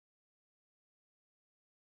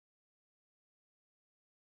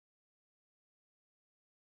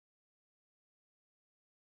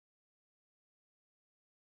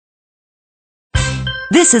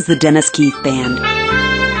This is the Dennis Keith Band,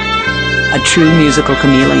 a true musical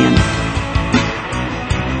chameleon.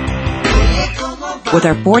 With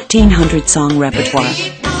our 1,400-song repertoire,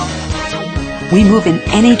 we move in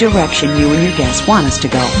any direction you and your guests want us to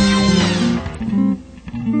go.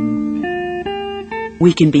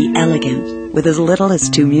 We can be elegant with as little as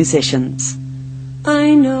 2 musicians.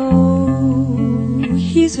 I know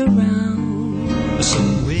he's around.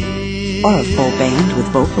 Or a full band with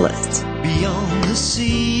vocalists. Beyond the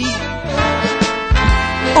sea.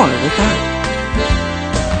 Or without.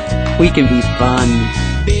 We can be fun.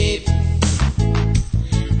 Babe,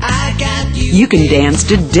 I got you. You can dance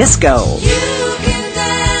to disco. You can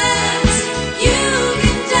dance, you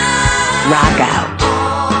can dance. Rock out.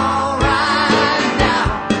 All right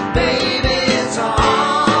now, baby, it's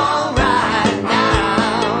all right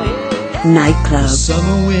now. Yeah. Nightclub.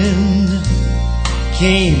 Summer wind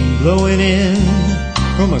came blowing in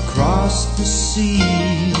from across the sea.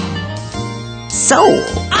 Soul.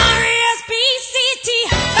 R-E-S-P-C-T,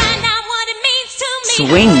 find out what it means to me.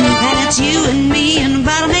 Swing. That it's you and me and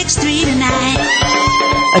Bottleneck Street tonight.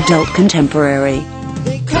 Adult contemporary.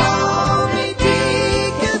 They call me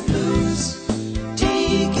Deacon Blues,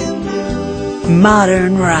 Deacon Blues.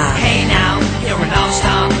 Modern rock. Hey now, you're an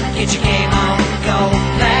all-star. Get your game on, go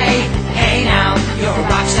play. Hey now, you're a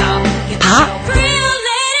rock star. Get the Pop. show. Real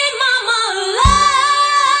lady mama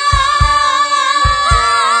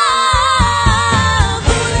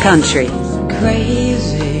love. Country.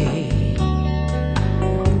 Crazy,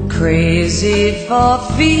 crazy for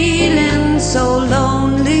feeling so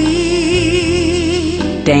lonely.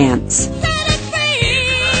 Dance.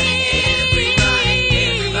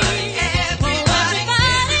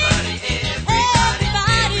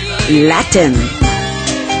 Latin.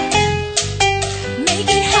 Make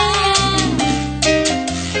it home.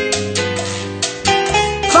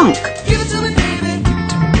 Funk. Give it to me, baby.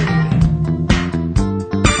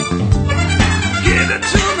 Give it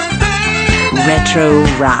to me, baby. Retro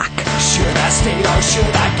rock. Should I stay or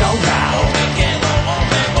should I go now?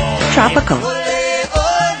 Tropical. Ole,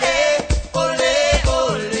 ole, ole,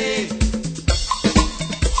 ole.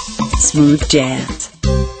 Smooth jazz.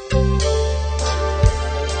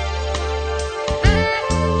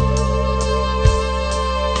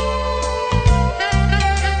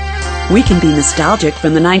 We can be nostalgic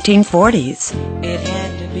from the 1940s, It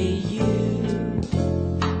had to be you.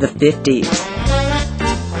 the 50s,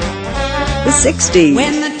 the 60s,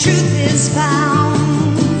 When the truth is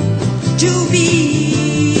found to be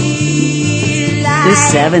the like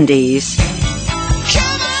 70s,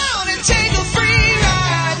 Come on and take a free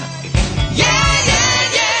ride. Yeah,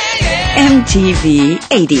 yeah, yeah, yeah. MTV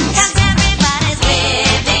 80s, Cause everybody's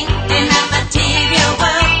living in a material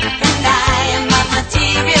world, and I am a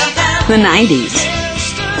material girl. the 90s,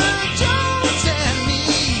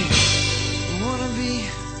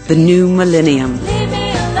 the new millennium. Leave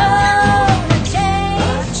me alone,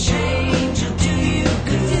 change will do you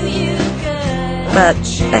good. But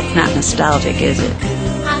that's not nostalgic, is it? I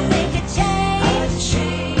think a change.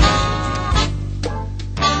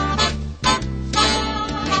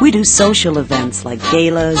 We do social events like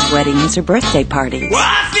galas, weddings, or birthday parties. Well,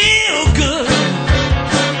 I feel good,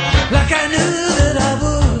 like I knew that I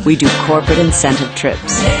would. We do corporate incentive trips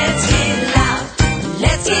Let's get loud,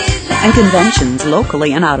 let's get loud. and conventions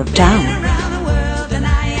locally and out of town. Around the world and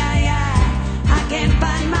I can't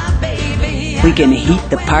find my baby. We can heat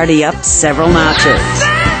the party up several notches.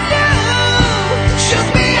 Shook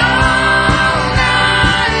me all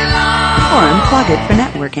night long. Or unplug it for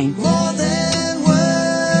networking. More than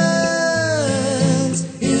words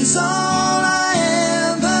is all I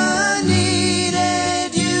ever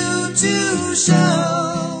needed you to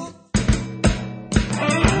show.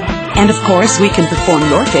 And of course, we can perform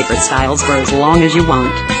your favorite styles for as long as you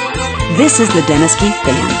want. This is the Dennis Keith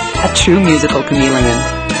Band, a true musical chameleon.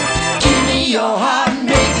 Give me your heart and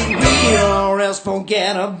make it real, or else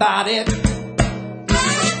forget about it.